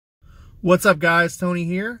What's up, guys? Tony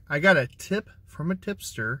here. I got a tip from a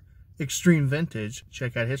tipster, Extreme Vintage.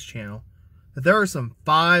 Check out his channel. There are some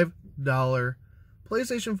 $5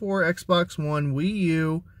 PlayStation 4, Xbox One, Wii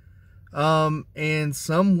U, and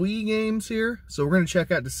some Wii games here. So we're going to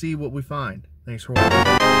check out to see what we find. Thanks for watching.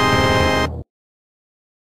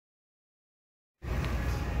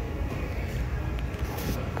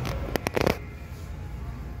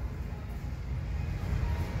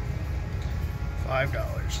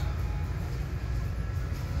 $5.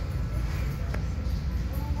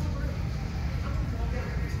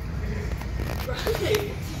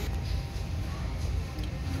 Right.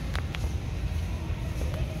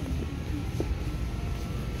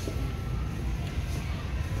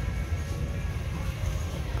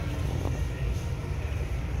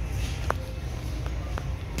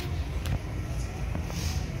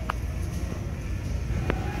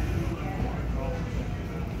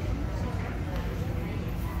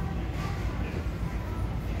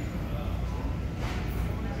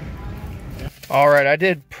 Alright, I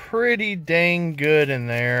did pretty dang good in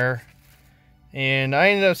there. And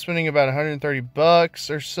I ended up spending about 130 bucks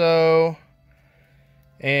or so.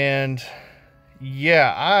 And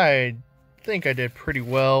yeah, I think I did pretty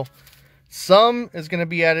well. Some is going to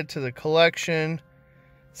be added to the collection.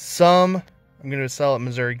 Some I'm going to sell at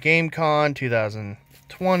Missouri Game Con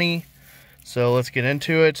 2020. So let's get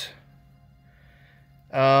into it.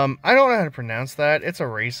 I don't know how to pronounce that. It's a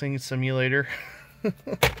racing simulator.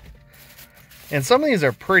 And some of these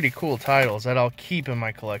are pretty cool titles that I'll keep in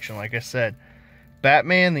my collection. Like I said,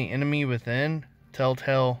 Batman, The Enemy Within,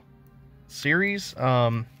 Telltale series.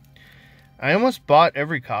 I almost bought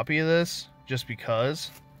every copy of this just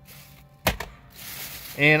because.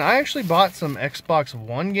 And I actually bought some Xbox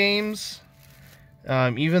One games,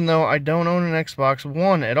 even though I don't own an Xbox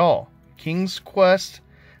One at all. King's Quest.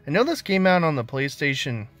 I know this came out on the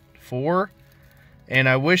PlayStation 4. And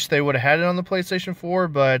I wish they would have had it on the PlayStation 4,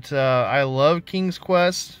 but I love King's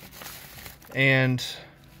Quest. And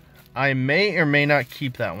I may or may not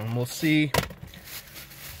keep that one. We'll see.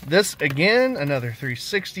 This, again, another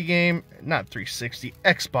 360 game. Not 360,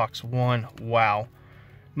 Xbox One. Wow.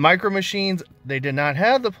 Micro Machines, they did not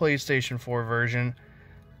have the PlayStation 4 version.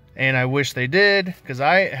 And I wish they did, because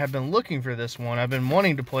I have been looking for this one. I've been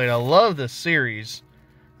wanting to play it. I love this series.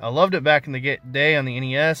 I loved it back in the day on the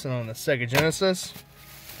NES and on the Sega Genesis.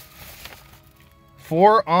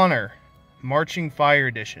 For Honor, Marching Fire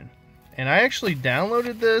Edition. And I actually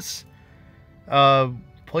downloaded this.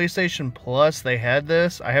 PlayStation Plus, they had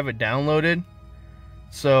this. I have it downloaded.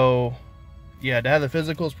 So, yeah, to have the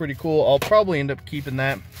physical is pretty cool. I'll probably end up keeping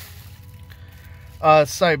that.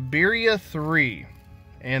 Siberia 3.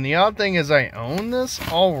 And the odd thing is I own this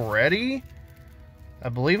already. I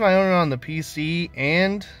believe I own it on the PC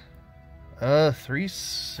and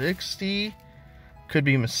 360. Could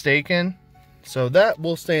be mistaken. So that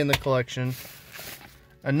will stay in the collection.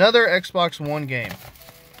 Another Xbox One game.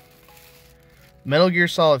 Metal Gear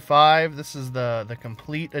Solid 5. This is the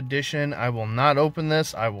complete edition. I will not open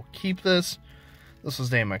this. I will keep this. This will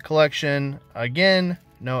stay in my collection. Again,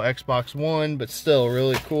 no Xbox One, but still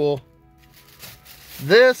really cool.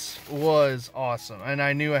 This was awesome, and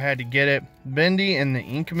I knew I had to get it. Bendy and the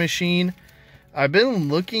Ink Machine. I've been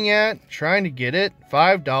looking at trying to get it.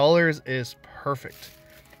 $5 is perfect.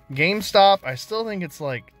 GameStop, I still think it's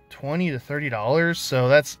like $20 to $30, so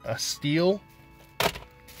that's a steal.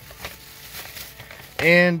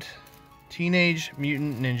 And Teenage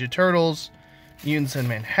Mutant Ninja Turtles, Mutants in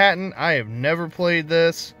Manhattan. I have never played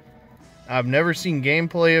this. I've never seen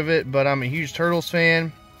gameplay of it, but I'm a huge Turtles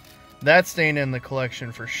fan. That's staying in the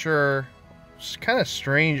collection for sure. It's kind of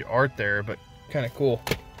strange art there, but kind of cool.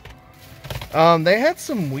 They had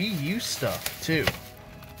some Wii U stuff too.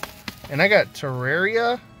 And I got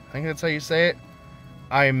Terraria. I think that's how you say it.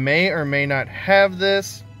 I may or may not have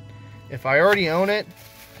this. If I already own it,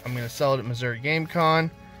 I'm going to sell it at Missouri Game Con.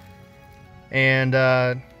 And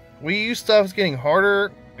Wii U stuff is getting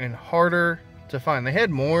harder and harder to find. They had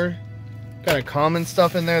more kind of common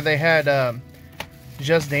stuff in there. They had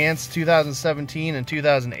Just Dance 2017 and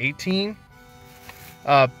 2018.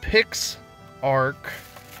 Pix Arc.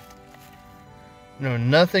 Know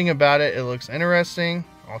nothing about it. It looks interesting.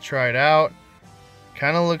 I'll try it out.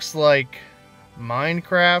 Kind of looks like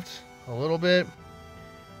Minecraft a little bit.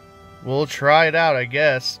 We'll try it out, I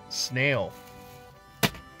guess. Snail.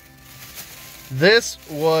 This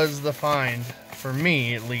was the find, for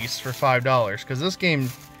me at least, for $5. Because this game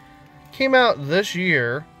came out this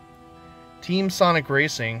year. Team Sonic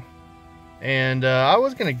Racing. And I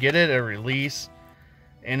was going to get it at release.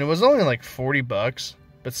 And it was only like 40 bucks.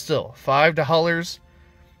 But still, $5.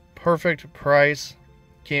 Perfect price.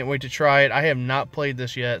 Can't wait to try it. I have not played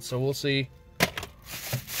this yet, so we'll see.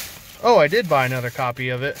 Oh, I did buy another copy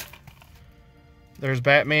of it. There's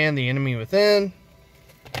Batman, The Enemy Within.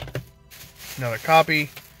 Another copy.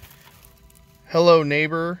 Hello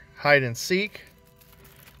Neighbor, Hide and Seek.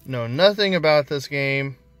 Know nothing about this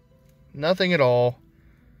game. Nothing at all.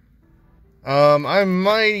 I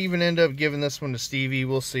might even end up giving this one to Stevie.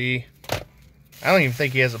 We'll see. I don't even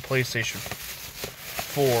think he has a PlayStation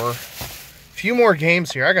 4. A few more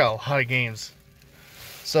games here. I got a lot of games.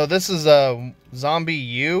 So this is Zombie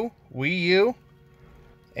U, Wii U.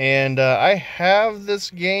 And I have this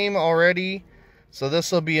game already. So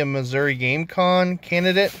this will be a Missouri Game Con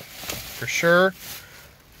candidate for sure.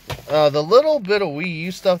 The little bit of Wii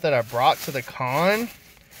U stuff that I brought to the con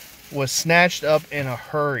was snatched up in a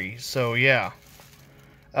hurry. So yeah.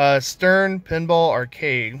 Stern Pinball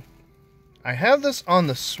Arcade. I have this on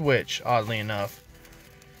the Switch, oddly enough.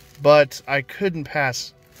 But I couldn't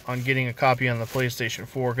pass on getting a copy on the PlayStation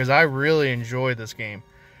 4 because I really enjoy this game.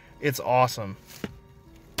 It's awesome.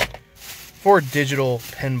 For digital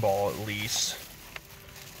pinball, at least.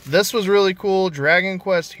 This was really cool. Dragon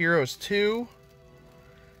Quest Heroes 2.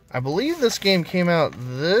 I believe this game came out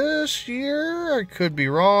this year. I could be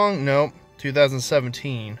wrong. Nope,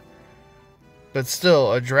 2017. But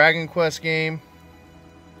still, a Dragon Quest game.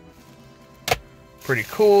 Pretty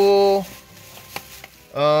cool.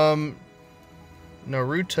 Naruto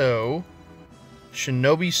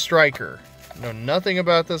Shinobi Striker. Know nothing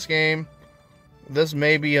about this game. This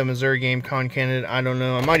may be a Missouri Game Con candidate. I don't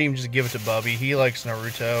know. I might even just give it to Bubby. He likes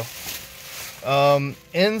Naruto.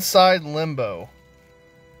 Inside Limbo.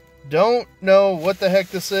 Don't know what the heck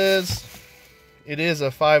this is. It is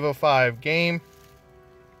a 505 game.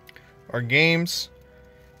 Or games.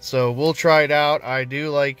 So we'll try it out. I do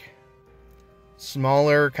like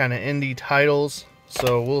smaller kind of indie titles.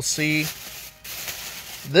 So we'll see.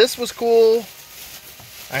 This was cool.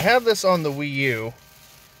 I have this on the Wii U.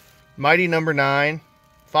 Mighty Number 9.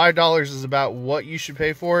 $5 is about what you should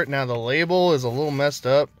pay for it. Now the label is a little messed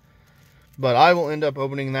up, but I will end up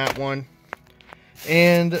opening that one.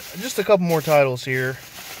 And just a couple more titles here.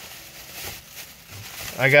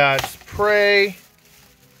 I got Prey.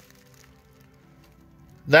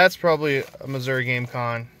 That's probably a Missouri Game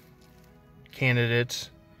Con candidate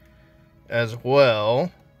as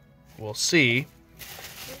well. We'll see.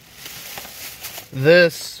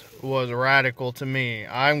 This was radical to me.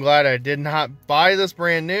 I'm glad I did not buy this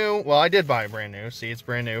brand new. Well, I did buy it brand new. See, it's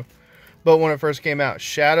brand new. But when it first came out,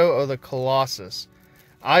 Shadow of the Colossus.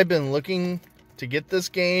 I've been looking to get this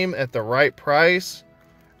game at the right price.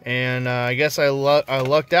 And I guess I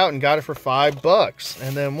lucked out and got it for $5.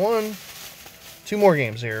 And then two more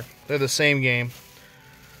games here. They're the same game.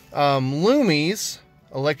 Lumi's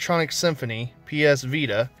Electronic Symphony, PS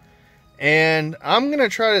Vita. And I'm going to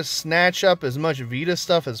try to snatch up as much Vita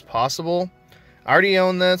stuff as possible. I already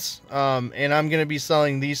own this. And I'm going to be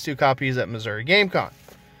selling these 2 copies at Missouri Game Con.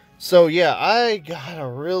 So yeah, I got a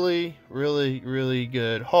really, really, really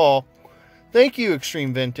good haul. Thank you,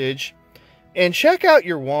 Extreme Vintage. And check out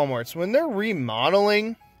your Walmarts. When they're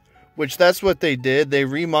remodeling, which that's what they did. They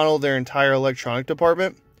remodeled their entire electronic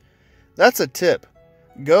department. That's a tip.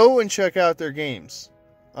 Go and check out their games.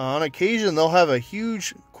 On occasion, they'll have a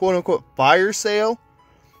huge quote-unquote fire sale.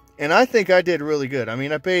 And I think I did really good. I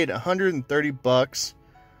mean, I paid $130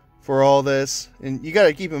 for all this. And you got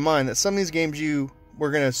to keep in mind that some of these games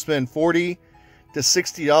we're going to spend $40 to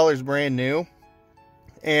 $60 brand new.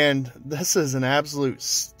 And this is an absolute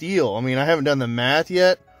steal. I mean, I haven't done the math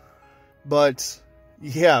yet. But,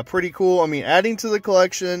 yeah, pretty cool. I mean, adding to the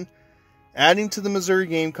collection. Adding to the Missouri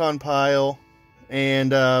Game Con pile.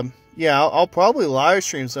 And, yeah, I'll probably live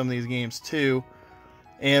stream some of these games too.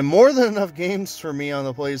 And more than enough games for me on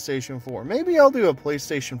the PlayStation 4. Maybe I'll do a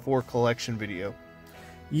PlayStation 4 collection video.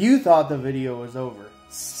 You thought the video was over.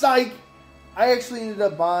 Psych! I actually ended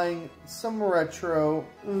up buying some retro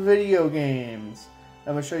video games.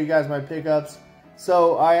 I'm going to show you guys my pickups.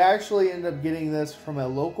 So I actually ended up getting this from a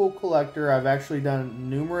local collector. I've actually done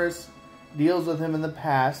numerous deals with him in the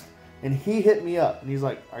past. And he hit me up. And he's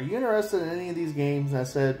like, are you interested in any of these games? And I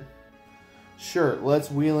said, sure, let's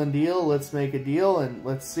wheel and deal. Let's make a deal and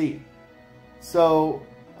let's see. So,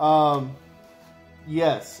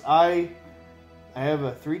 yes, I have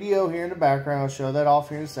a 3DO here in the background. I'll show that off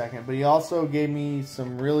here in a second. But he also gave me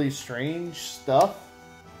some really strange stuff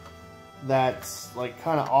that's like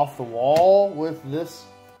kind of off the wall with this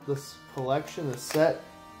collection, this set.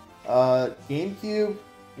 GameCube,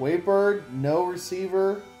 Wavebird, no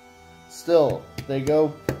receiver. Still, they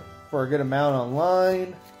go for a good amount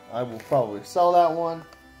online. I will probably sell that one.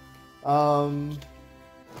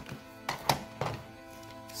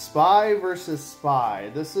 Spy versus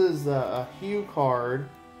Spy. This is a Hue card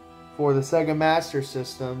for the Sega Master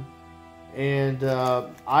System. And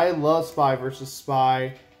I love Spy versus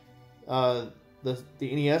Spy. The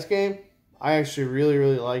NES game, I actually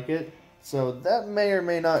really like it. So that may or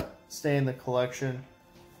may not stay in the collection.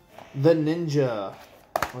 The Ninja.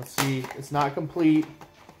 Let's see. It's not complete,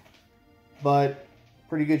 but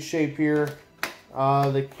pretty good shape here.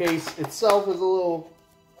 The case itself is a little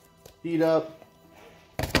beat up.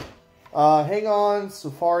 Hang On,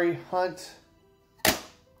 Safari Hunt,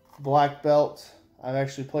 Black Belt. I've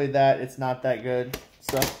actually played that. It's not that good.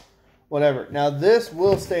 So, whatever. Now, this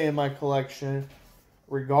will stay in my collection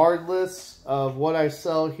regardless of what I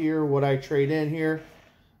sell here, what I trade in here.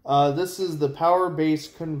 This is the Power Base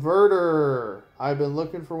Converter. I've been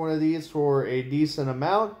looking for one of these for a decent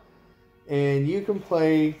amount. And you can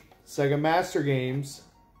play Sega Master games,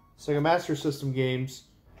 Sega Master System games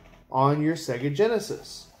on your Sega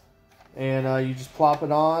Genesis. And you just plop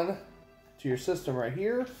it on to your system right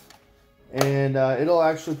here. And it'll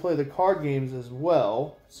actually play the card games as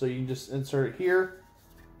well. So you can just insert it here.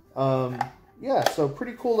 Yeah, so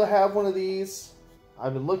pretty cool to have one of these.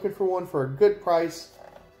 I've been looking for one for a good price.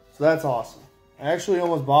 So that's awesome. I actually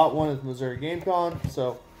almost bought one at Missouri Game Con.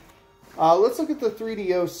 So let's look at the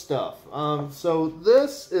 3DO stuff. So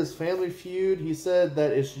this is Family Feud. He said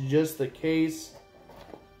that it's just the case.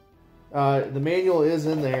 The manual is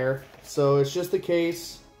in there. So it's just the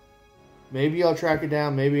case. Maybe I'll track it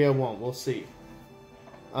down. Maybe I won't. We'll see.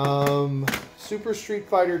 Super Street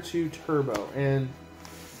Fighter 2 Turbo. And,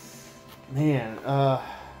 man,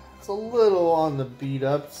 it's a little on the beat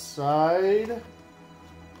up side.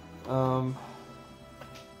 Oh,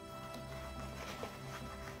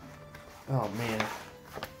 man.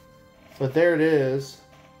 But there it is.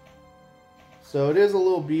 So it is a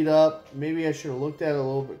little beat up. Maybe I should have looked at it a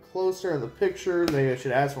little bit closer in the picture. Maybe I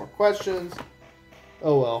should ask more questions.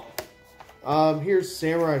 Oh, well. Here's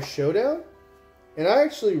Samurai Showdown. And I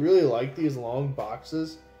actually really like these long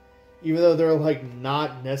boxes. Even though they're, like,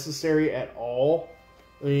 not necessary at all.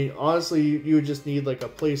 I mean, honestly, you would just need, like, a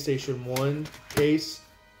PlayStation 1 case.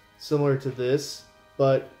 Similar to this.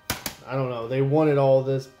 But, I don't know. They wanted all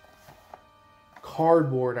this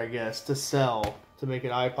cardboard, I guess, to sell. To make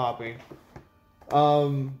it eye-popping.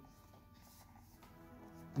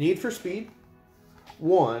 Need for Speed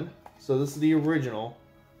 1. So this is the original.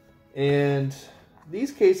 And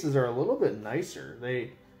these cases are a little bit nicer.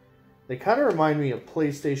 They kind of remind me of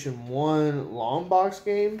PlayStation 1 long box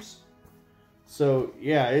games. So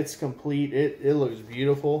yeah, it's complete. It looks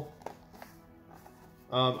beautiful.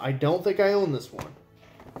 I don't think I own this one.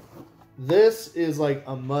 This is like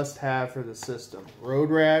a must-have for the system. Road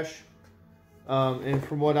Rash. And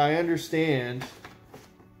from what I understand,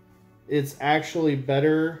 it's actually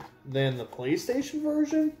better than the PlayStation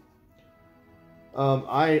version.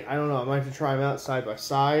 I don't know. I might have to try them out side by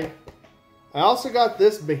side. I also got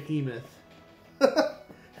this behemoth.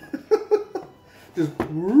 Just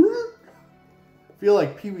feel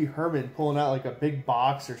like Pee Wee Herman pulling out like a big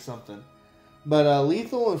box or something. But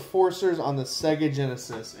Lethal Enforcers on the Sega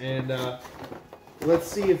Genesis. And let's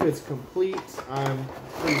see if it's complete. I'm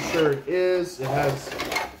pretty sure it is. It has...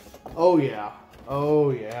 Oh, yeah.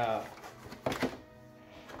 Oh, yeah.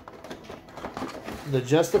 The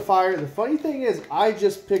Justifier. The funny thing is, I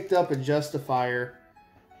just picked up a Justifier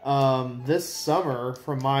this summer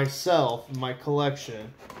for myself in my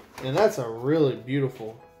collection. And that's a really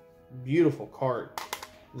beautiful, beautiful cart.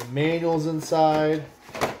 The manual's inside.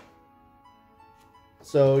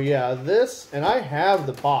 So yeah, this, and I have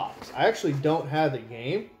the box. I actually don't have the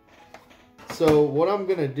game. So what I'm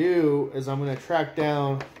going to do is I'm going to track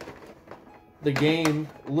down the game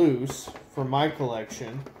loose for my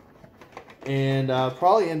collection. And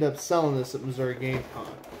probably end up selling this at Missouri Game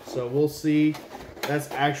Con. So we'll see. That's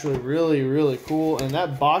actually really, really cool. And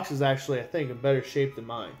that box is actually, I think, in better shape than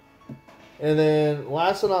mine. And then,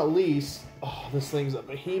 last but not least, oh, this thing's a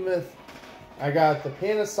behemoth. I got the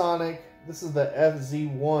Panasonic. This is the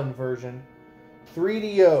FZ1 version.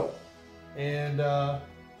 3DO. And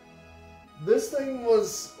this thing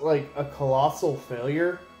was like a colossal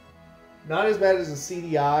failure. Not as bad as a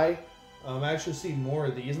CDI. I actually see more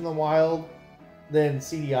of these in the wild than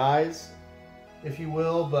CDIs, if you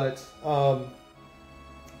will. But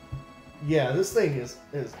yeah, this thing is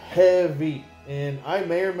heavy. And I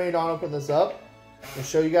may or may not open this up and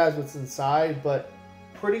show you guys what's inside. But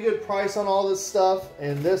pretty good price on all this stuff.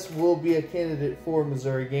 And this will be a candidate for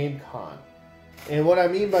Missouri Game Con. And what I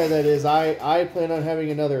mean by that is I plan on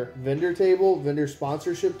having another vendor table, vendor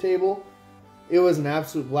sponsorship table. It was an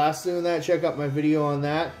absolute blast doing that. Check out my video on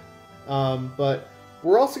that. But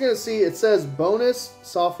We're also going to see, it says bonus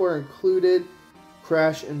software included,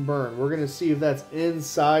 crash and burn. We're going to see if that's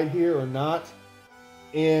inside here or not.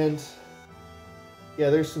 And yeah,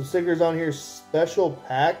 there's some stickers on here. Special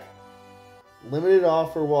pack, limited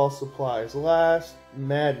offer while supplies last,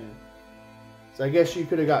 Madden. So I guess you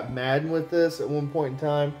could have got Madden with this at one point in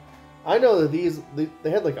time. I know that these, they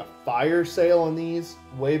had like a fire sale on these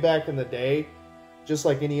way back in the day, just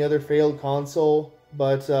like any other failed console.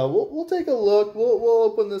 But we'll take a look. We'll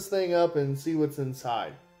open this thing up and see what's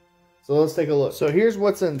inside. So let's take a look. So here's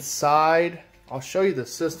what's inside. I'll show you the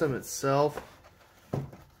system itself.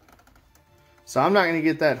 So I'm not going to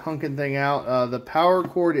get that hunking thing out. The power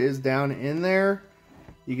cord is down in there.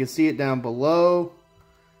 You can see it down below.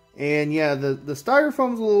 And yeah, the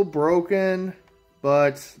styrofoam's a little broken,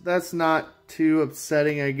 but that's not too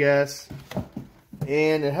upsetting, I guess.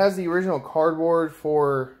 And it has the original cardboard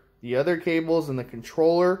for the other cables and the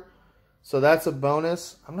controller, so that's a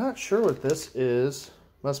bonus. I'm not sure what this is.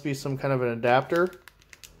 Must be some kind of an adapter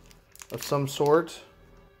of some sort.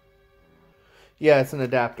 Yeah, it's an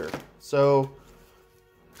adapter. So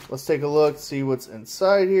let's take a look, see what's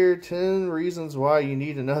inside here. 10 reasons why you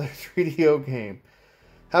need another 3DO game.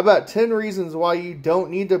 How about 10 reasons why you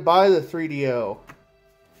don't need to buy the 3DO?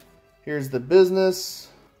 Here's the business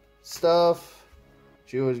stuff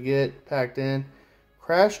that you always get packed in.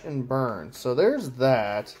 Crash and burn. So there's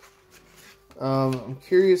that. I'm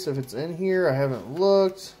curious if it's in here. I haven't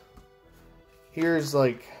looked. Here's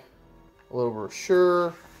like a little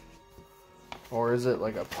brochure. Or is it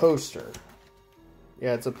like a poster?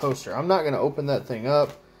 Yeah, it's a poster. I'm not going to open that thing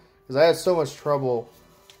up because I had so much trouble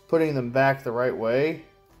putting them back the right way.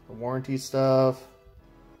 The warranty stuff.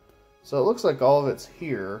 So it looks like all of it's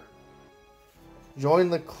here. Join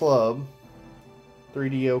the club.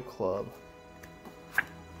 3DO club.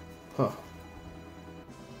 Huh.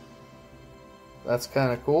 That's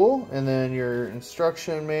kind of cool. And then your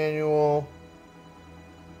instruction manual.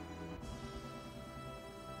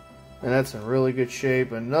 And that's in really good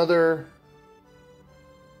shape. Another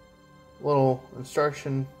little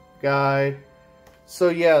instruction guide. So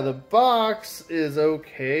yeah, the box is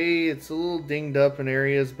okay. It's a little dinged up in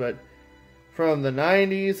areas, but from the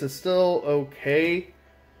 90s, it's still okay.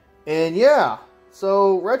 And yeah,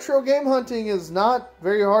 so retro game hunting is not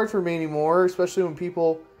very hard for me anymore, especially when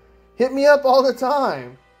people hit me up all the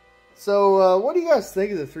time. So what do you guys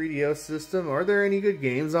think of the 3DO system? Are there any good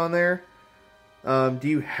games on there? Do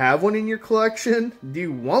you have one in your collection? Do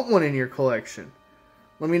you want one in your collection?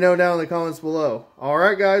 Let me know down in the comments below.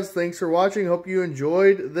 Alright guys, thanks for watching. Hope you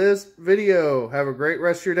enjoyed this video. Have a great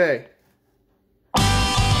rest of your day.